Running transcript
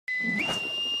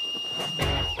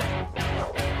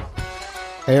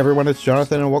Hey everyone, it's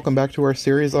Jonathan, and welcome back to our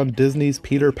series on Disney's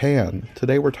Peter Pan.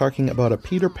 Today we're talking about a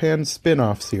Peter Pan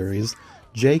spin-off series,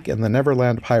 Jake and the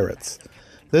Neverland Pirates.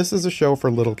 This is a show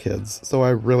for little kids, so I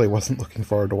really wasn't looking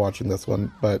forward to watching this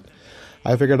one, but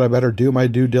I figured I better do my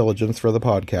due diligence for the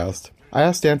podcast. I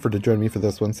asked Stanford to join me for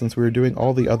this one since we were doing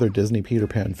all the other Disney Peter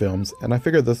Pan films, and I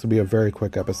figured this would be a very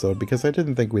quick episode because I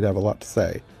didn't think we'd have a lot to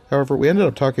say. However, we ended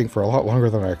up talking for a lot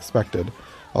longer than I expected,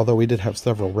 although we did have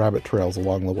several rabbit trails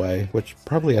along the way, which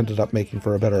probably ended up making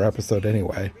for a better episode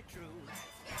anyway.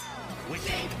 With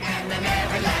Jake and the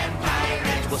Neverland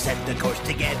Pirates, we'll set the course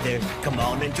together. Come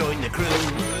on and join the crew. Yo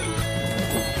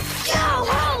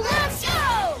ho, let's go!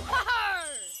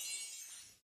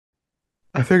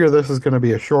 I figure this is going to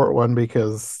be a short one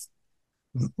because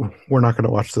we're not going to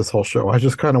watch this whole show. I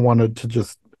just kind of wanted to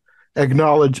just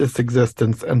acknowledge its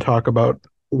existence and talk about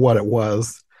what it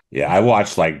was. Yeah, I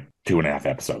watched like 2.5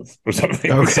 episodes or something.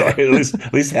 Okay. So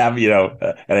at least have,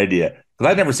 an idea.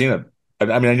 Because I'd never seen it.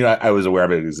 I mean, I knew I was aware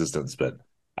of its existence, but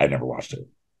I'd never watched it.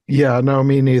 Yeah, no,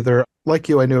 me neither. Like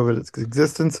you, I knew of its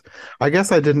existence. I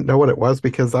guess I didn't know what it was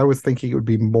because I was thinking it would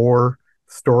be more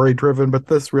story driven, but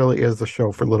this really is a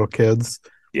show for little kids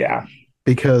Yeah.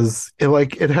 because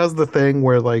it has the thing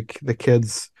where like the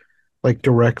kids like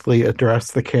directly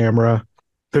address the camera.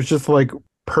 There's just like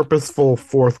purposeful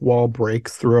fourth wall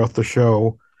breaks throughout the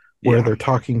show where Yeah. they're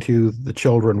talking to the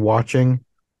children watching.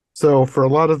 So for a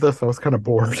lot of this, I was kind of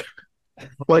bored.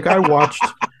 Like I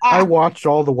watched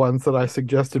all the ones that I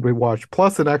suggested we watch,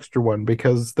 plus an extra one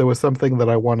because there was something that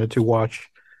I wanted to watch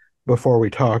before we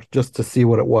talked just to see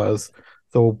what it was.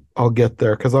 So I'll get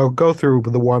there because I'll go through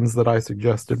the ones that I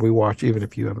suggested we watch, even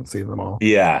if you haven't seen them all.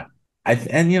 Yeah.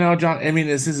 John, I mean,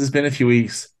 since it's been a few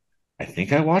weeks, I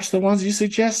think I watched the ones you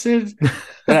suggested,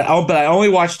 but I only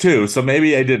watched 2, so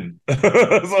maybe I didn't.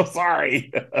 So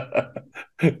sorry.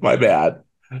 My bad.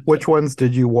 Which ones do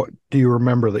you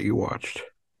remember that you watched?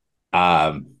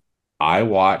 I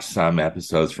watched some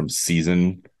episodes from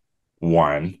season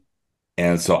 1,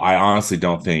 and so I honestly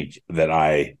don't think that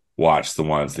I watched the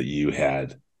ones that you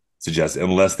had suggested,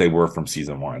 unless they were from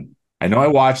season 1. I know I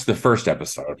watched the first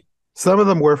episode. Some of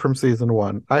them were from season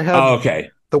 1. I had Oh, okay.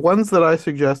 The ones that I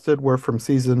suggested were from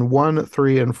season 1,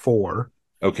 3, and 4.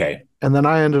 Okay. And then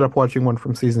I ended up watching one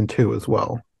from season 2 as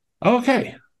well.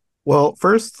 Okay. Well,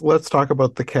 first, let's talk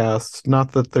about the cast.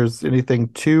 Not that there's anything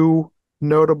too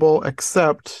notable,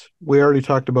 except we already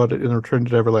talked about it in Return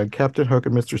to Neverland. Captain Hook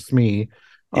and Mr. Smee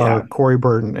are Yeah. Corey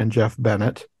Burton and Jeff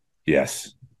Bennett.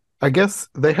 Yes. I guess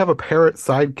they have a parrot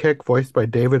sidekick voiced by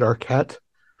David Arquette.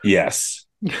 Yes.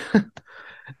 And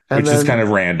Which is kind of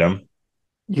random.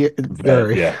 Yeah,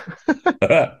 very. Yeah.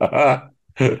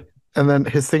 And then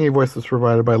his singing voice was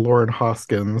provided by Lauren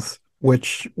Hoskins,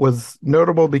 which was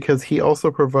notable because he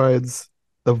also provides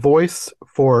the voice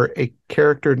for a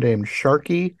character named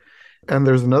Sharky. And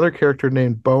there's another character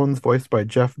named Bones, voiced by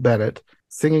Jeff Bennett,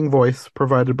 singing voice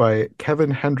provided by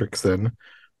Kevin Hendrickson,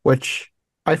 which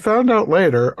I found out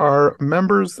later are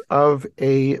members of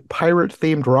a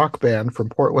pirate-themed rock band from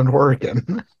Portland,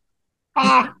 Oregon.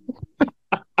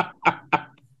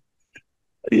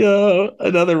 Yeah,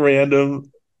 another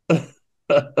random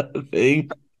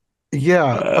thing.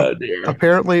 Yeah, Dear.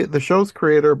 apparently the show's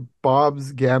creator,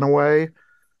 Bob's Ganaway,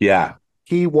 Yeah.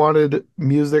 he wanted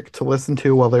music to listen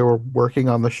to while they were working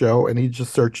on the show, and he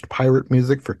just searched pirate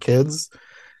music for kids,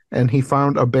 and he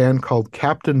found a band called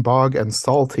Captain Bog and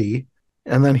Salty,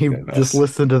 and then he just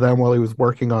listened to them while he was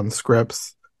working on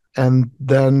scripts, and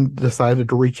then decided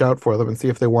to reach out for them and see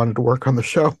if they wanted to work on the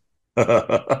show.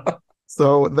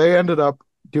 So they ended up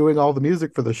doing all the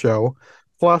music for the show,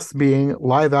 plus being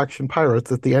live action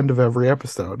pirates at the end of every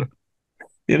episode.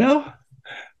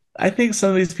 I think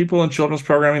some of these people in children's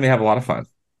programming, they have a lot of fun.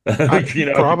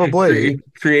 Probably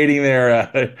creating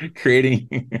their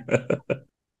creating.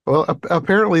 Well,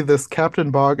 apparently this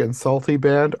Captain Bog and Salty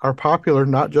band are popular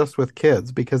not just with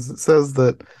kids, because it says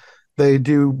that they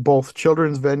do both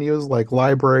children's venues like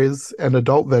libraries and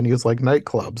adult venues like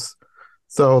nightclubs.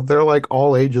 So they're like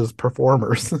all ages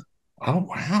performers. Oh,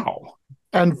 wow.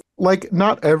 And like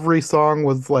not every song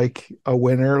was like a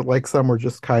winner, like some were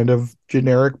just kind of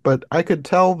generic, but I could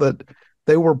tell that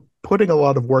they were putting a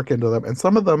lot of work into them, and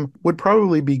some of them would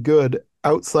probably be good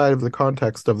outside of the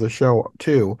context of the show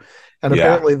too. And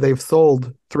apparently they've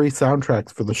sold 3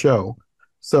 soundtracks for the show.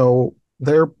 So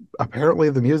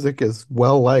apparently the music is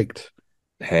well liked.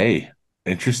 Hey,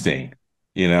 interesting.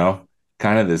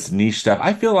 Kind of this niche stuff.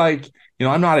 I feel like,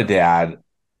 I'm not a dad,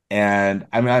 and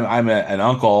I mean, I'm an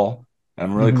uncle.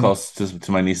 I'm really close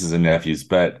to my nieces and nephews,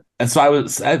 and so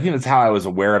I think that's how I was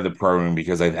aware of the program,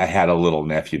 because I had a little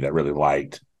nephew that really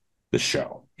liked the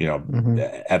show,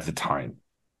 at the time.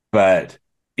 But,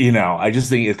 I just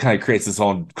think it kind of creates its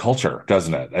own culture,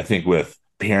 doesn't it? I think with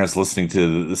parents listening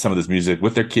to some of this music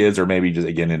with their kids, or maybe just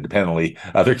again independently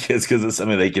other kids, because it's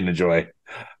something they can enjoy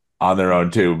on their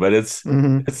own too. But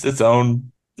Hmm. it's its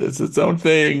own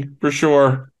thing for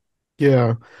sure.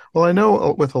 Yeah. Well, I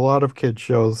know with a lot of kids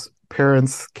shows,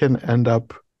 parents can end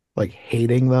up like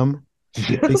hating them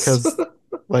Yes. because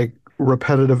like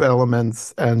repetitive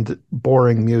elements and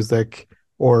boring music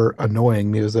or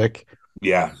annoying music.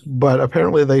 Yeah. But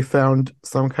apparently they found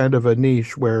some kind of a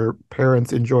niche where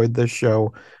parents enjoyed this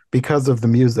show because of the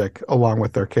music along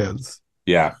with their kids.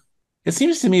 Yeah. It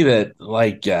seems to me that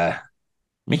like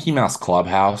Mickey Mouse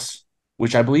Clubhouse,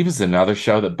 which I believe is another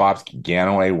show that Bob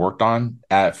Ganaway worked on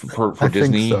at for I think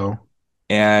Disney. so.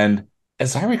 And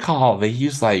as I recall, they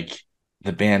used like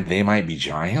the band They Might Be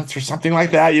Giants or something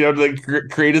like that, like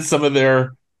created some of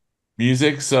their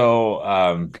music.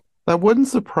 So That wouldn't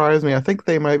surprise me. I think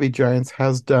They Might Be Giants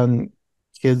has done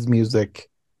kids music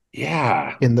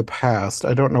yeah. in the past.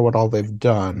 I don't know what all they've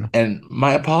done. And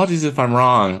my apologies if I'm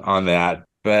wrong on that,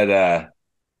 but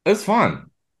it was fun.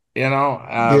 You know,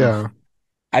 Yeah.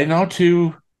 I know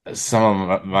too, some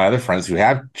of my other friends who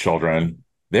have children,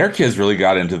 their kids really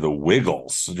got into the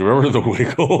Wiggles. Do you remember the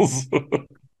Wiggles?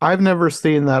 I've never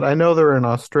seen that. I know they're an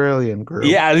Australian group.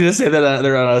 Yeah, I was gonna say that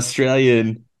they're an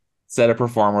Australian set of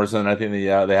performers, and I think they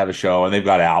have a show and they've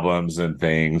got albums and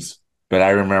things. But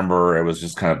I remember it was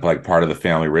just kind of like part of the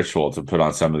family ritual to put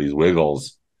on some of these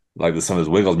Wiggles, like some of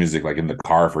this Wiggles music, like in the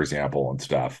car, for example, and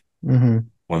stuff Hmm.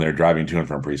 when they're driving to and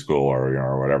from preschool or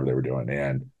or whatever they were doing.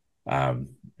 And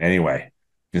anyway,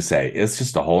 you say it's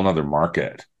just a whole nother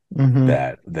market Hmm.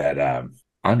 that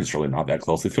I'm just really not that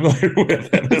closely familiar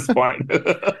with at this point.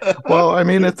 Well, I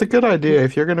mean, it's a good idea.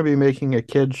 If you're going to be making a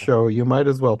kids show, you might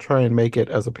as well try and make it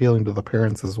as appealing to the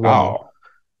parents as well. Oh,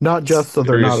 Not just so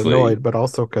they're not seriously. annoyed, but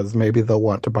also because maybe they'll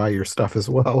want to buy your stuff as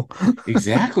well.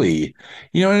 Exactly.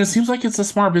 And it seems like it's a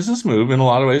smart business move in a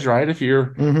lot of ways, right? If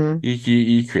Hmm.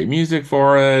 you create music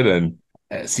for it, and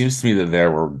it seems to me that there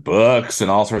were books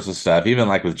and all sorts of stuff. Even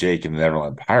like with Jake and the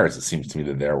Neverland Pirates, it seems to me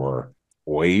that there were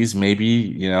ways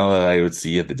maybe, that I would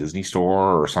see at the Disney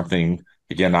store or something.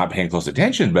 Again, not paying close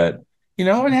attention, but it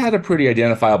had a pretty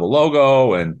identifiable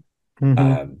logo and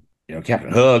Hmm.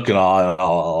 Captain Hook and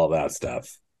all that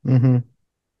stuff. Hmm.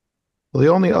 Well, the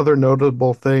only other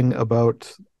notable thing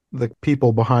about the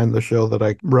people behind the show that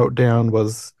I wrote down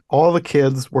was all the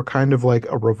kids were kind of like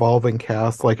a revolving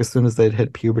cast. Like as soon as they'd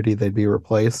hit puberty, they'd be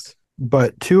replaced.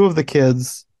 But two of the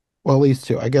kids, well, at least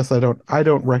two. I guess I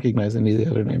don't recognize any of the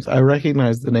other names. I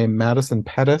recognize the name Madison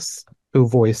Pettis, who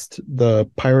voiced the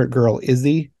pirate girl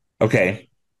Izzy, Okay.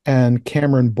 and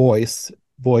Cameron Boyce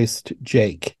voiced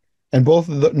Jake. And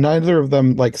neither of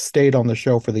them like stayed on the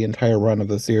show for the entire run of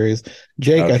the series.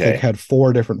 Jake, I think, Okay. had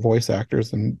four different voice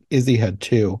actors, and Izzy had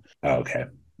two. Okay.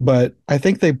 But I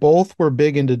think they both were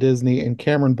big into Disney. And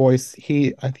Cameron Boyce,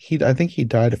 I think he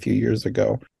died a few years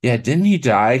ago. Yeah, didn't he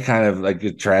die kind of like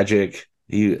a tragic?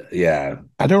 Yeah,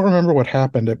 I don't remember what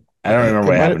happened. It I don't remember it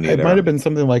what might happened it might have either. been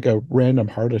something like a random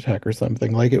heart attack or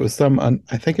something. Like it was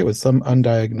I think it was some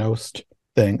undiagnosed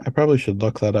thing. I probably should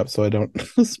look that up so I don't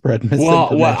spread Well,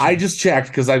 I misinformation. just checked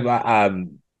because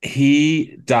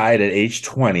he died at age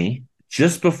 20,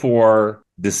 just before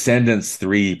Descendants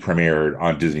 3 premiered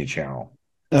on Disney Channel.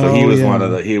 So he Oh was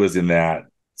yeah. he was in that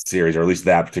series, or at least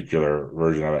that particular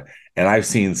version of it. And I've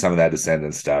seen some of that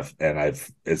Descendants stuff, and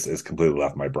it's completely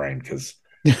left my brain because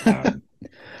um, I haven't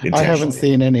intentionally.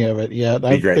 seen any of it yet.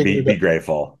 Be great, be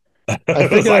grateful. I It's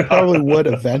figured I like, probably would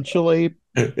eventually,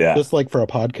 yeah, just like for a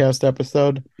podcast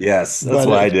episode, yes, that's but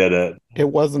why I it did it. it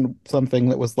wasn't something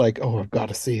that was like, oh, I've got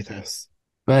to see this.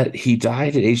 But he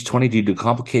died at age 20 due to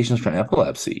complications from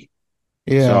epilepsy.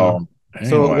 Yeah. So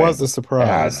So it anyway, was a bad.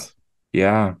 surprise.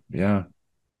 Yeah, yeah.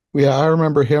 Yeah, I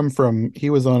remember him he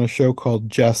was on a show called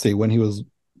Jesse when he was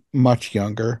much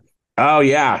younger. Oh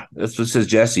yeah. This was says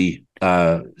Jesse.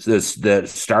 This that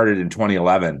started in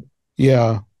 2011.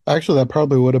 Yeah. Actually, that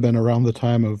probably would have been around the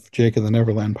time of Jake and the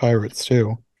Neverland Pirates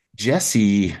too.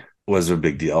 Jesse was a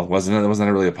big deal, wasn't it? Wasn't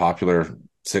it really a popular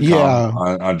sitcom Yeah.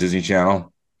 on Disney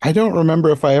Channel? I don't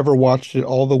remember if I ever watched it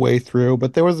all the way through,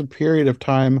 but there was a period of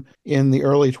time in the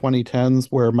early 2010s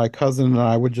where my cousin and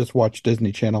I would just watch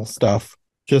Disney Channel stuff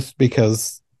just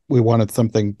because we wanted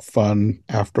something fun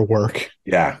after work.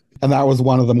 Yeah. And that was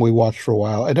one of them we watched for a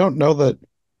while. I don't know that,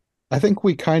 I think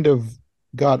we kind of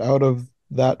got out of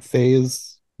that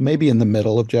phase maybe in the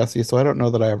middle of Jesse, so I don't know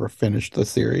that I ever finished the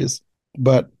series.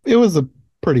 But it was a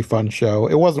pretty fun show.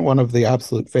 It wasn't one of the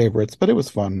absolute favorites, but it was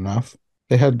fun enough.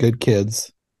 They had good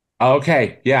kids.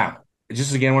 Okay. Yeah.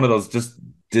 Just again, one of those just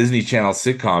Disney Channel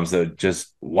sitcoms that are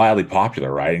just wildly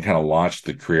popular, right? And kind of launched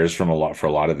the careers from a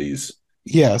lot of these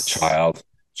Yes. child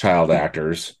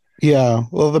actors. Yeah.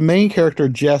 Well, the main character,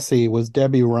 Jessie, was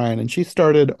Debbie Ryan, and she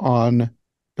started on,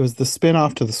 it was the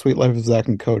spin-off to The Sweet Life of Zack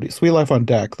and Cody, Sweet Life on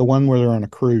Deck, the one where they're on a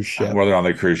cruise ship. Where they're on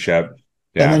the cruise ship.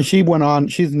 And then Yeah. she went on,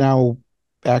 she's now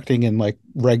acting in like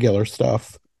regular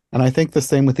stuff. And I think the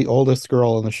same with the oldest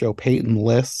girl in the show, Peyton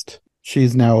List.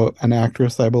 She's now an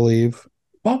actress, I believe.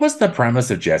 What was the premise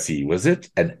of Jesse? Was it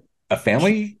a She,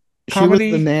 family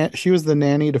comedy? she was the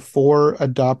nanny to four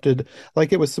adopted,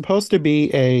 like it was supposed to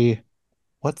be a,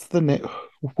 what's the name,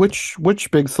 which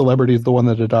big celebrity is the one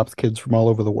that adopts kids from all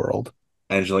over the world?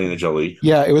 Angelina Jolie.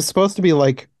 Yeah, it was supposed to be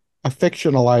like a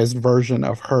fictionalized version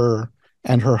of her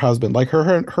and her husband. Like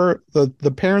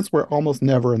the parents were almost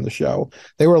never in the show.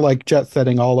 They were like jet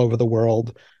setting all over the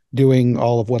world, doing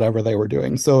all of whatever they were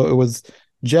doing. So it was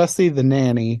Jesse the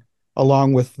nanny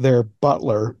along with their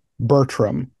butler,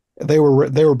 Bertram. They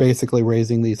were basically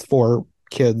raising these four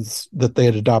kids that they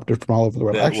had adopted from all over the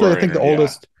world. That Actually, I were think in, yeah.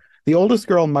 the oldest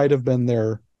girl might have been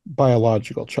their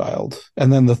biological child,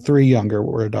 and then the three younger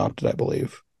were adopted, I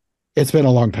believe. It's been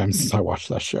a long time since I watched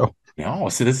that show. No,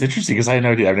 see, that's interesting because I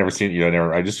know I've never seen,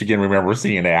 never. I just again remember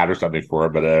seeing an ad or something for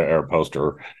it, but or a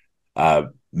poster. Uh, Yeah.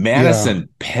 Madison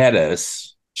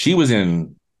Pettis, she was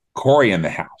in Corey in the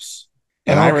House,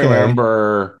 and I Okay.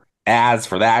 remember ads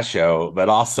for that show, but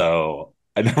also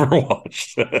I never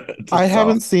watched I it. So,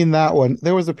 haven't seen that one.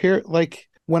 There was a period like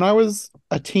when I was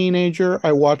a teenager,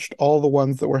 I watched all the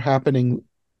ones that were happening.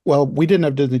 Well, we didn't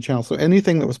have Disney Channel, so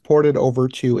anything that was ported over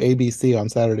to ABC on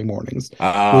Saturday mornings, we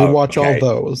would watch all okay,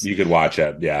 those. you could watch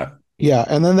it. Yeah, Yeah,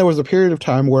 and then there was a period of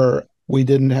time where we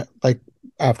didn't like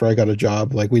after I got a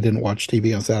job, like we didn't watch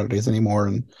TV on Saturdays anymore,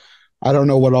 and I don't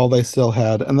know what all they still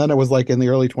had. And then it was like in the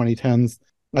early 2010s,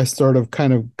 I sort of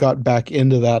kind of got back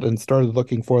into that and started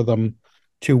looking for them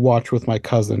to watch with my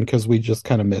cousin because we just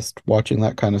kind of missed watching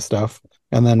that kind of stuff.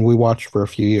 And then we watched for a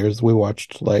few years. We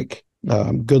watched like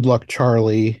Good Luck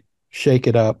Charlie, Shake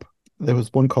It Up. There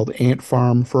was one called Ant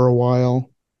Farm for a while.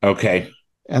 okay,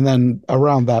 And then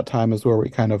around that time is where we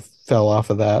kind of fell off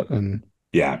of that. And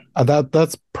yeah,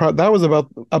 that was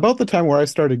about the time where I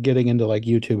started getting into like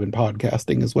YouTube and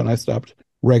podcasting is when I stopped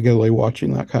regularly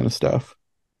watching that kind of stuff.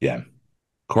 yeah.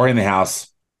 Corey in the House.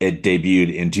 It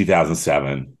debuted in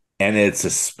 2007, and it's a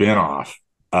spinoff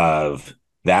of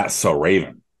That's So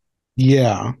Raven.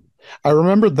 Yeah. I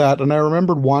remembered that and I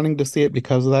remembered wanting to see it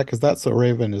because of that, because That's So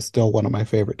Raven is still one of my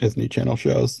favorite Disney Channel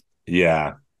shows.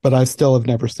 Yeah, But I still have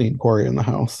never seen Corey in the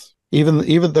House. Even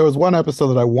there was one episode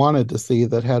that I wanted to see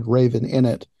that had Raven in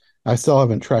it. I still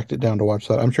haven't tracked it down to watch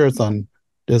that. I'm sure it's on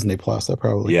Disney Plus. I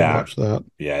probably could yeah, watch that.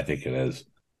 yeah. I think it is.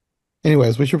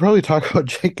 Anyways, we should probably talk about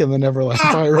Jake and the Neverland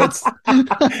Pirates.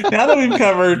 Now that we've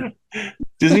covered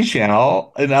Disney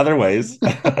Channel in other ways.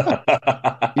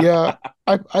 Yeah,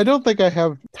 I don't think I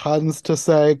have tons to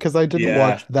say because I didn't Yeah.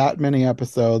 watch that many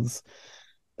episodes.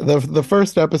 The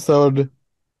first episode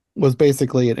was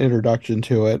basically an introduction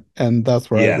to it, and that's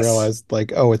where I Yes. realized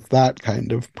like, oh, it's that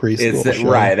kind of It's preschool show.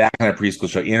 right. That kind of preschool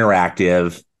show,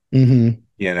 interactive, Hmm.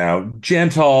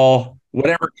 gentle,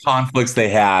 whatever conflicts they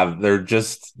have,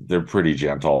 they're pretty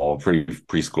gentle, pretty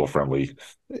preschool friendly.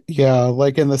 Yeah,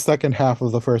 like in the second half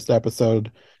of the first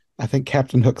episode, I think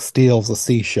Captain Hook steals a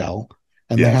seashell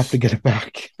and they have to Yes. get it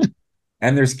back.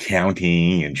 And there's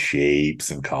counting and shapes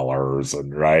and colors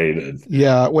and right. And,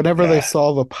 Yeah, whenever they yeah.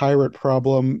 solve a pirate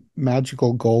problem,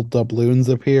 magical gold doubloons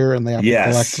appear and they have to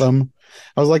collect Yes. them.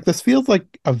 I was like, this feels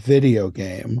like a video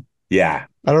game. Yeah.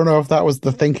 I don't know if that was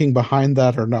the thinking behind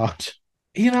that or not.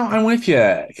 I'm with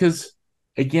you because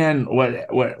again,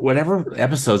 whatever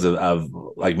episodes of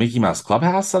like Mickey Mouse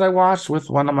Clubhouse that I watched with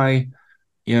one of my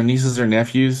nieces or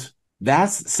nephews,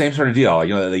 that's the same sort of deal.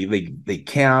 They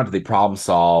count, they problem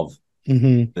solve.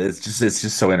 Hmm. It's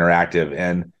just so interactive,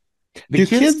 and the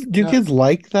kids. Do kids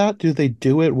like that? Do they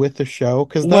do it with the show?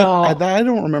 Because Well, I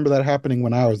don't remember that happening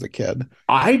when I was a kid.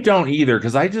 I don't either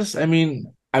because I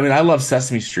love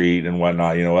Sesame Street and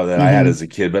whatnot, that I had Hmm. as a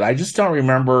kid, but I just don't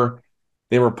remember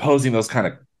they were posing those kind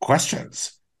of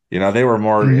questions. They were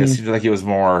more. It Hmm. seemed like it was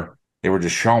more. They were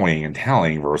just showing and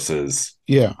telling versus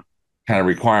Yeah. kind of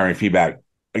requiring feedback.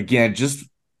 Again, just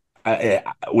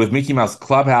with Mickey Mouse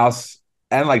Clubhouse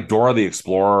and like Dora the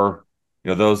Explorer.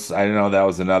 Those I know that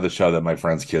was another show that my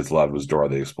friends' kids loved was Dora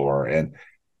the Explorer. And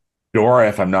Dora,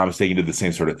 if I'm not mistaken, did the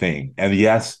same sort of thing. And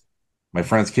yes, my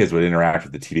friends' kids would interact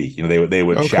with the TV. They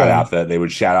would Okay. shout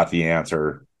out the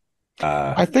answer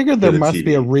I figured to there the must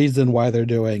be a TV. reason why they're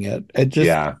doing it.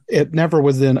 Yeah. It never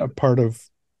was in a part of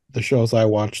the shows I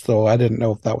watched, so I didn't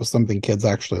know if that was something kids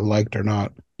actually liked or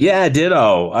not. Yeah,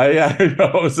 ditto. I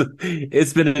know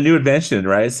it's been a new invention,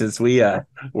 right? Since we were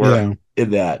Yeah. in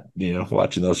that,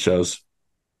 watching those shows.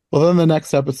 Well, then the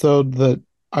next episode that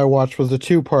I watched was a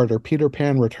two-parter, Peter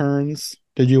Pan Returns.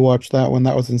 Did you watch that one?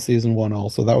 That was in season one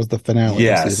also. That was the finale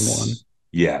of season one. Yes.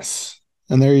 Yes.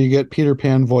 And there you get Peter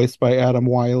Pan voiced by Adam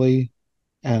Wiley,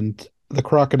 and the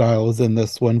crocodile is in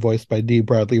this one voiced by D.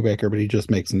 Bradley Baker, but he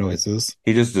just makes noises.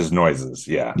 He just does noises.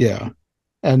 Yeah. Yeah.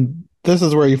 And this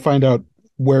is where you find out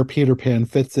where Peter Pan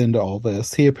fits into all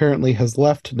this. He apparently has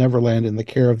left Neverland in the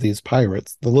care of these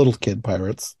pirates, the little kid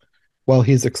pirates, while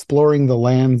he's exploring the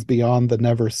lands beyond the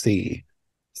Never Sea.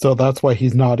 So that's why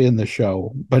he's not in the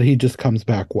show, but he just comes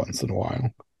back once in a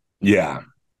while. Yeah.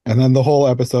 And then the whole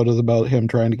episode is about him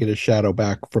trying to get his shadow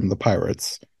back from the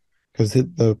pirates because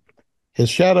his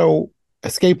shadow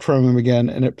escaped from him again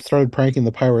and it started pranking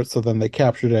the pirates. So then they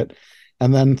captured it.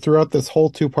 And then throughout this whole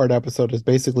two-part episode is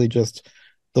basically just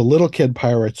the little kid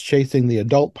pirates chasing the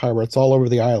adult pirates all over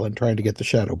the island trying to get the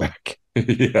shadow back.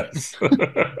 Yes.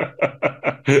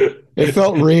 It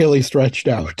felt really stretched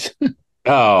out.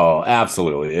 Oh,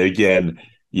 absolutely. Again,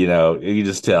 you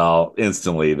just tell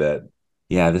instantly that,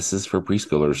 yeah, this is for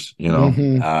preschoolers,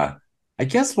 Mm-hmm. I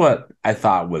guess what I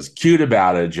thought was cute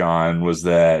about it, John, was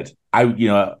that I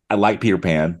like Peter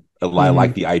Pan. I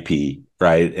like Mm-hmm. the IP,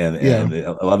 right? And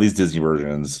Yeah. I love these Disney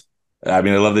versions. I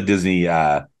mean, I love the Disney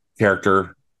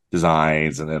character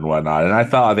designs and whatnot. And I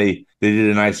thought they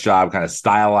did a nice job kind of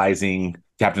stylizing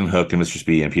Captain Hook and Mr.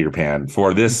 Speed and Peter Pan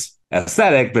for this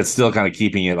aesthetic, but still kind of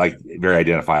keeping it like very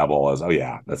identifiable as, oh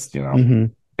yeah, that's Mm-hmm.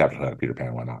 Captain Hook, Peter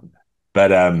Pan, whatnot. But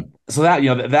so that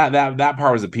that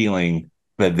part was appealing,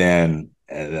 but then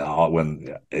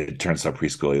when it turns so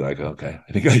preschool, you're like, okay,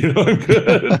 I think I'm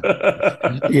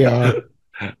good. Yeah.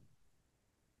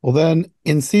 Well, then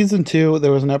in season two,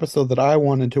 there was an episode that I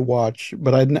wanted to watch,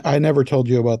 but I never told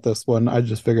you about this one. I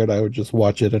just figured I would just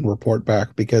watch it and report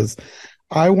back because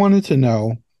I wanted to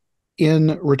know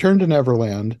in Return to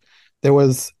Neverland, there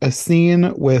was a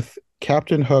scene with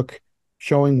Captain Hook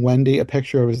showing Wendy a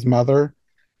picture of his mother.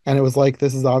 And it was like,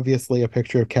 this is obviously a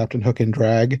picture of Captain Hook in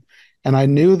drag. And I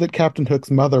knew that Captain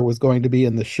Hook's mother was going to be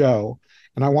in the show.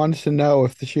 And I wanted to know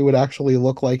if she would actually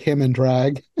look like him in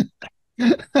drag.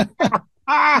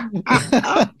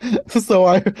 So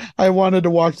I wanted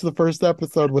to watch the first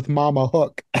episode with Mama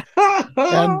Hook.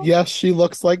 And yes, she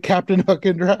looks like Captain Hook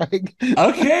in drag.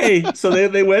 Okay, so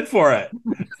they went for it.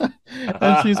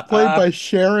 And she's played by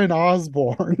Sharon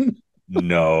Osbourne.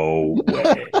 No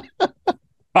way.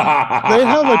 They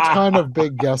have a ton of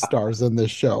big guest stars in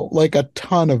this show, like a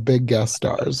ton of big guest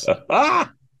stars. Oh,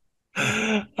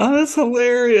 that's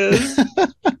hilarious.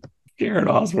 Karen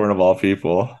Osborne of all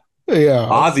people. Yeah.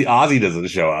 Ozzy doesn't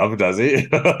show up, does he?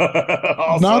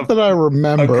 Not that I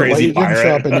remember. Like, he didn't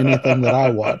show up in anything that I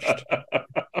watched.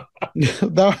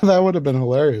 That would have been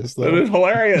hilarious, though. It was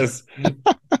hilarious.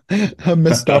 A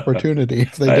missed opportunity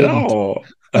if they I didn't. know.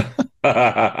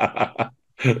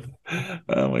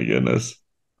 Oh my goodness.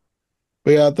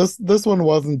 But yeah, this one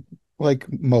wasn't like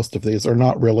most of these are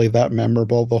not really that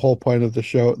memorable. The whole point of the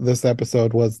show, this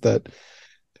episode, was that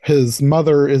his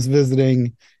mother is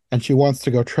visiting and she wants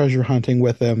to go treasure hunting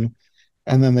with him.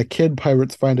 And then the kid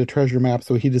pirates find a treasure map,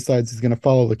 so he decides he's going to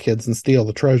follow the kids and steal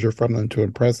the treasure from them to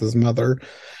impress his mother.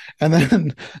 And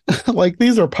then, like,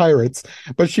 these are pirates,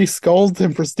 but she scolds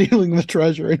him for stealing the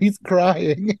treasure, and he's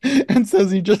crying and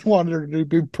says he just wanted her to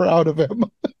be proud of him.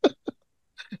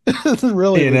 It's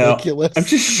really ridiculous. I'm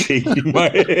just shaking my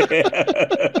head.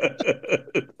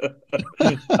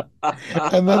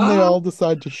 And then they all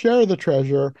decide to share the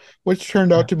treasure, which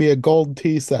turned out to be a gold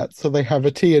tea set. So they have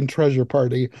a tea and treasure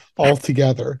party all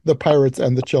together, the pirates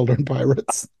and the children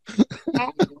pirates.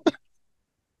 Oh,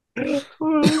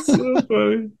 that's so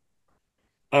funny.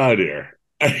 Oh dear.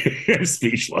 I'm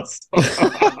speechless.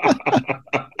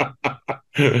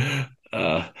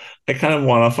 I kind of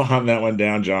want to hunt that one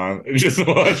down, John. Just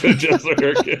watch it just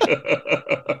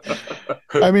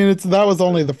I mean, that was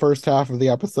only the first half of the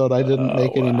episode. I didn't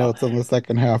make any notes on the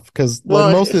second half because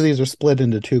most of these are split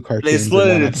into two cartoons. They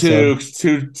split into two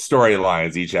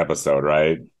storylines each episode,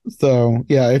 right? So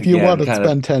yeah, if you want to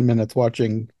spend 10 minutes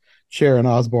watching Sharon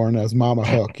Osbourne as Mama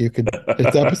Hook, you could.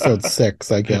 It's episode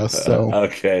 6, I guess. So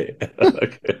okay.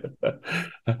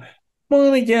 Well,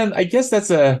 and again, I guess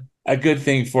that's a good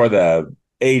thing for the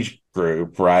age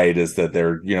group, right? Is that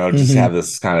they're just have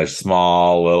this kind of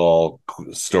small little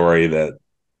story that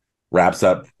wraps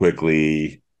up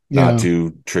quickly, not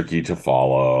too tricky to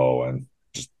follow, and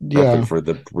just perfect for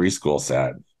the preschool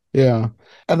set. Yeah,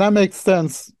 and that makes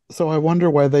sense. So I wonder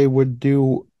why they would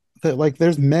do that. Like,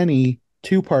 there's many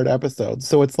 2-part episodes,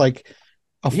 so it's like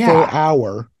a full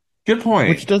hour, Good which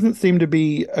point. doesn't seem to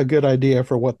be a good idea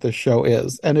for what this show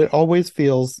is. And it always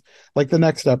feels like the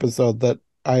next episode that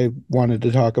I wanted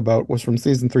to talk about was from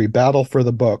season 3, Battle for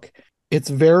the Book. It's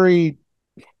very,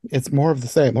 it's more of the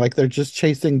same. Like they're just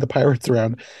chasing the pirates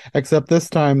around, except this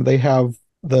time they have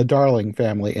the Darling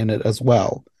family in it as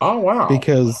well. Oh wow.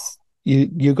 Because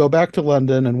you go back to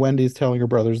London and Wendy's telling her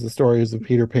brothers the stories of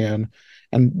Peter Pan,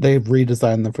 and they've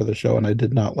redesigned them for the show, and I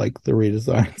did not like the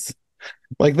redesigns.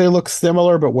 Like they look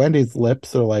similar, but Wendy's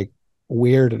lips are like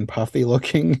weird and puffy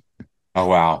looking. Oh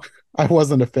wow. I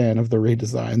wasn't a fan of the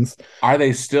redesigns. Are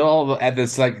they still at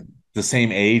this like the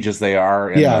same age as they are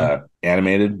in Yeah, the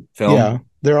animated yeah, film?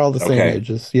 they're all the same Okay.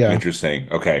 ages. Yeah. Interesting.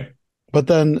 Okay. But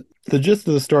then the gist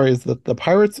of the story is that the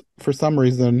pirates, for some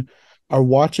reason, are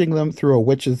watching them through a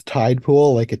witch's tide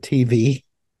pool, like a TV.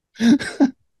 And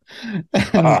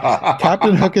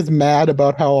Captain Hook is mad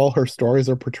about how all her stories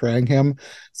are portraying him.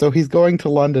 So he's going to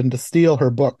London to steal her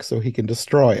book so he can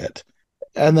destroy it.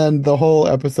 And then the whole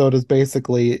episode is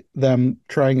basically them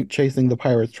chasing the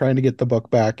pirates, trying to get the book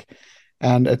back.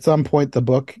 And at some point, the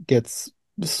book gets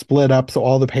split up, so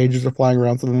all the pages are flying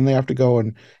around. So then they have to go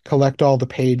and collect all the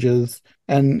pages,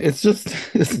 and it's just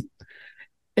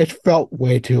it felt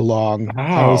way too long.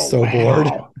 I was Oh so bored.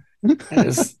 wow. That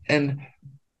is and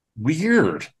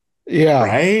weird, Yeah,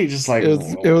 right? Just like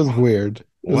it was weird.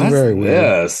 It was what's very weird.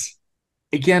 this?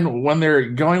 Again, when they're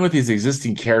going with these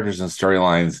existing characters and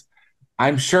storylines,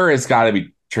 I'm sure it's got to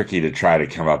be tricky to try to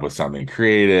come up with something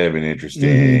creative and Hmm.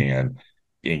 interesting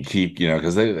and keep,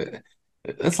 because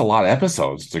that's a lot of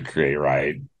episodes to create,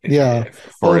 right? Yeah.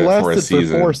 Well, it For a lasted for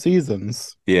four season.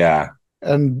 seasons, Yeah.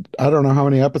 and I don't know how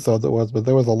many episodes it was, but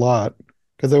there was a lot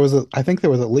because I think there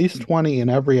was at least 20 in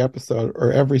every episode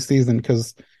or every season.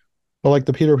 Because well, like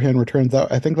the Peter Pan returns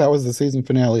out, I think that was the season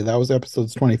finale. That was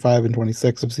episodes 25 and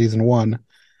 26 of season one.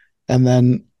 And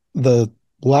then the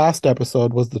last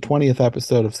episode was the 20th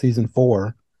episode of season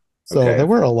 4. So there Okay.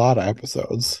 were a lot of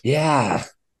episodes. Yeah.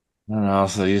 I don't know.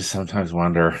 So you sometimes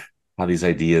wonder how these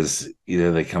ideas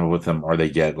either they come up with them or they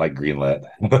get like greenlit.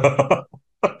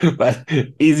 But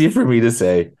easy for me to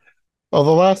say. Well,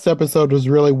 the last episode was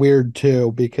really weird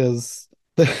too because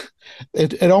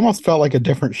it almost felt like a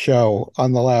different show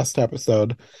on the last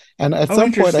episode. And at Oh,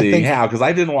 some point, I interesting. think How? Because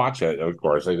I didn't watch it, of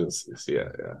course. I didn't see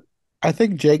it. Yeah. I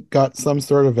think Jake got some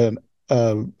sort of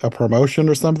a promotion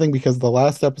or something because the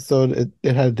last episode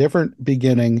it had a different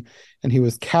beginning and he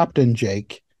was Captain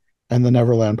Jake and the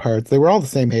Neverland Pirates. They were all the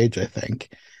same age, I think.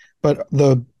 But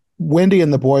the Wendy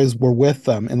and the boys were with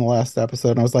them in the last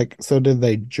episode. And I was like, so did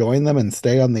they join them and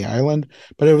stay on the island?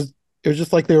 But it was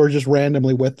just like they were just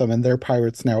randomly with them and they're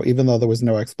pirates now, even though there was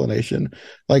no explanation.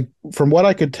 Like from what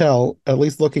I could tell, at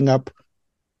least looking up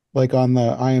like on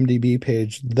the IMDb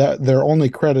page, that their only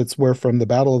credits were from the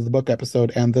Battle of the Book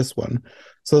episode and this one.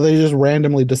 So they just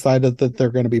randomly decided that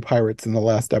they're going to be pirates in the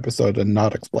last episode and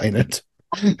not explain it.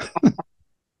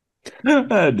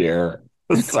 Oh dear.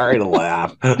 Sorry to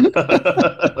laugh. It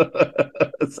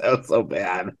sounds so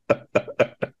bad.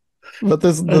 But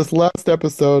this last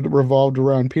episode revolved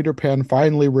around Peter Pan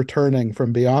finally returning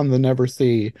from beyond the Never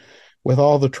Sea with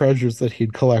all the treasures that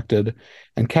he'd collected,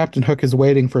 and Captain Hook is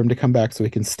waiting for him to come back so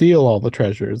he can steal all the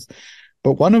treasures.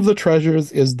 But one of the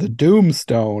treasures is the Doom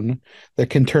Stone that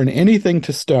can turn anything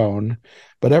to stone,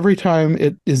 but every time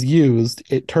it is used,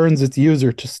 it turns its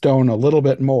user to stone a little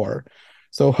bit more.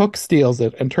 So Hook steals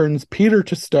it and turns Peter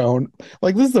to stone.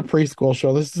 Like this is a preschool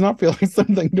show. This does not feel like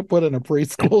something to put in a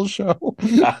preschool show.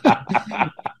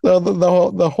 So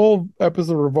the whole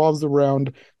episode revolves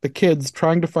around the kids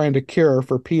trying to find a cure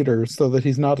for Peter so that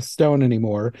he's not a stone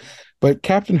anymore. But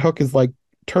Captain Hook is like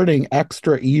turning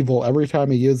extra evil every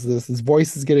time he uses this. His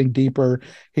voice is getting deeper.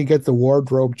 He gets a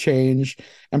wardrobe change.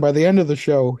 And by the end of the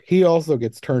show, he also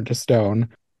gets turned to stone.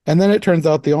 And then it turns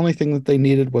out the only thing that they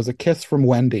needed was a kiss from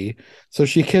Wendy. So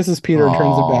she kisses Peter and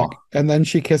turns him back. Oh, And then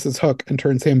she kisses Hook and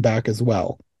turns him back as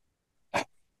well.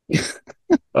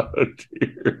 oh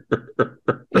dear.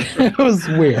 It was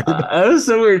weird. That was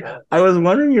so weird. I was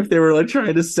wondering if they were like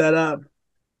trying to set up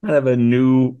kind of a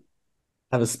new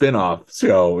kind of spin-off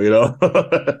show, I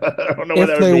don't know what If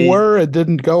that would they be. were, it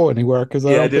didn't go anywhere because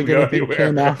I Yeah, it don't didn't think go anything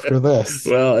came anywhere. after this.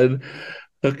 Well, and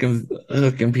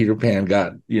Hook and Peter Pan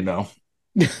got,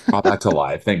 brought back to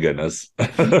life. Thank goodness.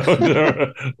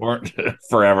 Weren't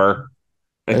forever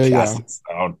and Yeah. cast in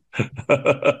stone.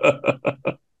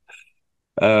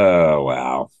 Oh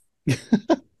wow.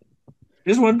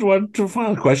 Just one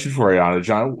final question for you, Anna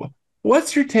John.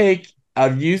 What's your take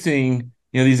of using,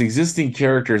 these existing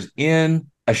characters in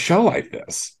a show like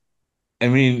this? I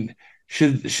mean,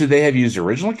 should they have used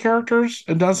original characters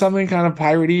and done something kind of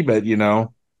piratey, but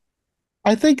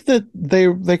I think that they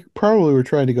probably were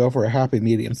trying to go for a happy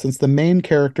medium since the main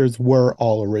characters were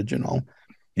all original.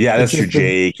 Yeah, It's that's true. just the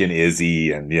Jake and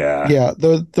Izzy, and yeah. yeah,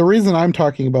 the reason I'm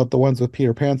talking about the ones with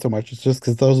Peter Pan so much is just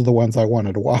because those are the ones I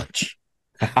wanted to watch.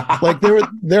 Like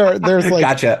there's like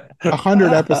Gotcha.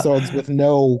 100 episodes with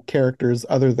no characters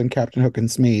other than Captain Hook and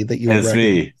Smee that you would It's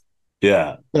recognize. me.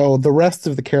 Yeah. So the rest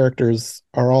of the characters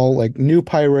are all like new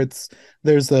pirates.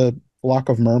 There's a flock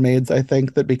of mermaids, I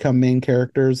think, that become main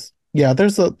characters. Yeah,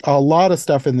 there's a lot of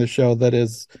stuff in the show that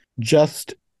is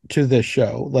just to this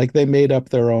show. Like they made up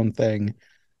their own thing.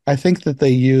 I think that they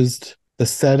used the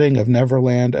setting of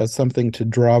Neverland as something to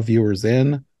draw viewers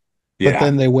in, but Yeah.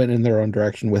 then they went in their own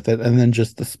direction with it. And then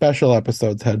just the special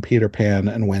episodes had Peter Pan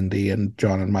and Wendy and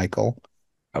John and Michael.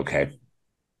 Okay.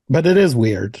 But it is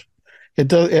weird.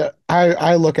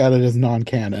 I look at it as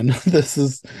non-canon. This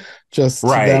is just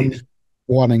Right. them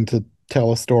wanting to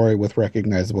tell a story with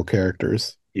recognizable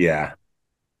characters. Yeah.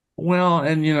 Well,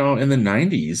 and in the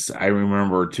 90s, I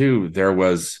remember too, there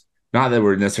was not that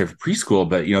we're necessarily for preschool,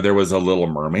 but there was a Little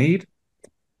Mermaid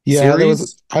Yeah,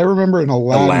 series, I remember an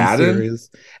Aladdin Aladdin. series.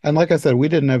 And like I said, we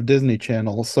didn't have Disney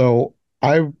Channel, so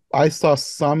I saw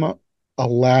some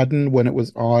Aladdin when it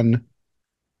was on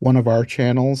one of our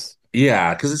channels.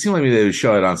 Yeah, because it seemed like they would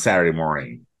show it on Saturday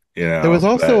morning, There was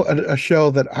also but a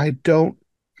show that I don't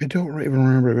even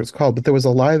remember what it was called, but there was a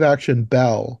live action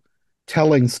Belle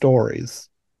telling stories,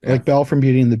 yeah. like Belle from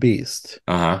Beauty and the Beast.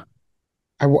 Uh-huh.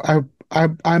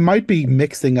 I might be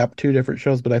mixing up two different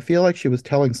shows, but I feel like she was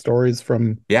telling stories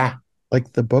from Yeah.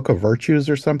 like the Book of Virtues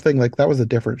or something. Like that was a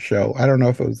different show. I don't know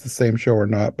if it was the same show or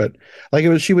not, but like it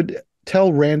was, she would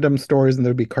tell random stories and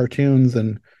there'd be cartoons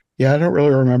and yeah, I don't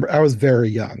really remember. I was very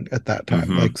young at that time,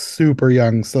 Hmm. like super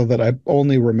young, so that I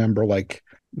only remember like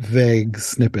vague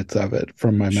snippets of it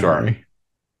from my Sure. memory.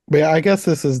 But yeah, I guess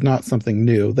this is not something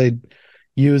new. They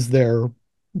use their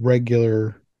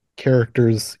regular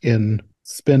characters in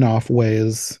spin-off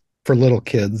ways for little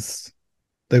kids.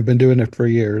 They've been doing it for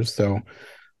years, so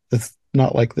it's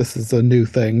not like this is a new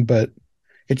thing, but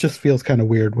it just feels kind of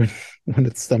weird when when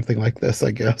it's something like this,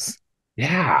 I guess.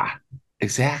 Yeah,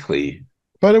 exactly.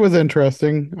 But it was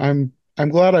interesting. I'm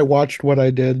glad I watched what I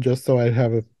did just so I'd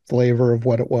have a flavor of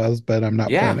what it was, but I'm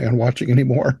not Yeah. planning on watching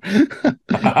anymore.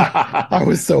 I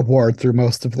was so bored through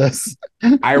most of this.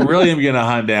 I really am gonna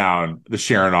hunt down the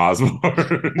Sharon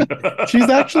Osbourne. She's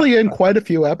actually in quite a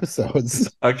few episodes.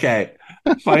 Okay,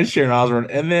 find Sharon Osbourne,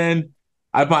 and then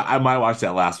I might watch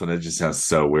that last one. It just sounds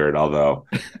so weird. Although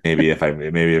maybe if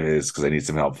it's because I need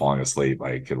some help falling asleep,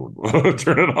 I could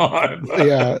turn it on.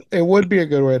 Yeah, it would be a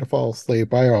good way to fall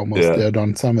asleep. I almost Yeah, did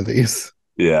on some of these.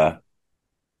 yeah.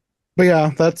 But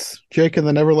yeah, that's Jake and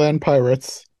the Neverland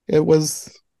Pirates. It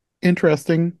was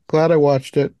interesting. Glad I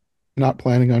watched it. Not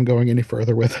planning on going any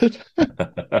further with it.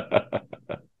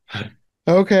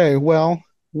 Okay, well,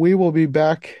 we will be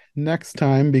back next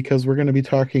time because we're going to be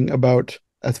talking about,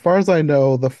 as far as I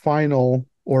know, the final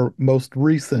or most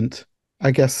recent,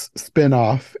 I guess,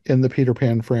 spin-off in the Peter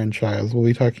Pan franchise. We'll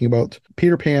be talking about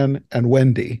Peter Pan and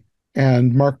Wendy,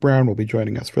 and Mark Brown will be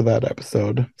joining us for that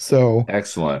episode. So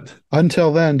Excellent.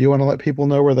 until then, do you want to let people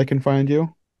know where they can find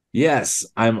you? Yes,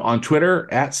 I'm on Twitter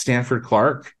at Stanford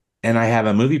Clark, and I have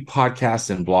a movie podcast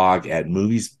and blog at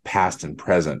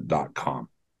moviespastandpresent.com.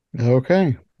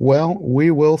 Okay. Well,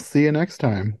 we will see you next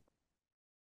time.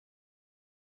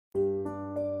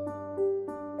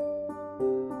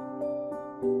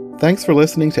 Thanks for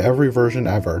listening to Every Version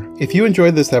Ever. If you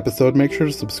enjoyed this episode, make sure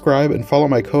to subscribe and follow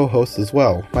my co-hosts as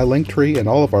well. My link tree and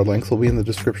all of our links will be in the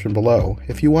description below.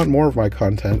 If you want more of my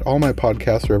content, all my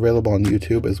podcasts are available on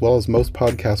YouTube as well as most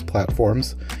podcast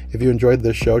platforms. If you enjoyed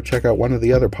this show, check out one of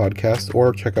the other podcasts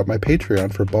or check out my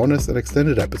Patreon for bonus and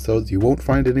extended episodes you won't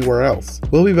find anywhere else.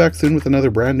 We'll be back soon with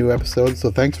another brand new episode, so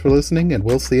thanks for listening and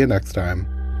we'll see you next time.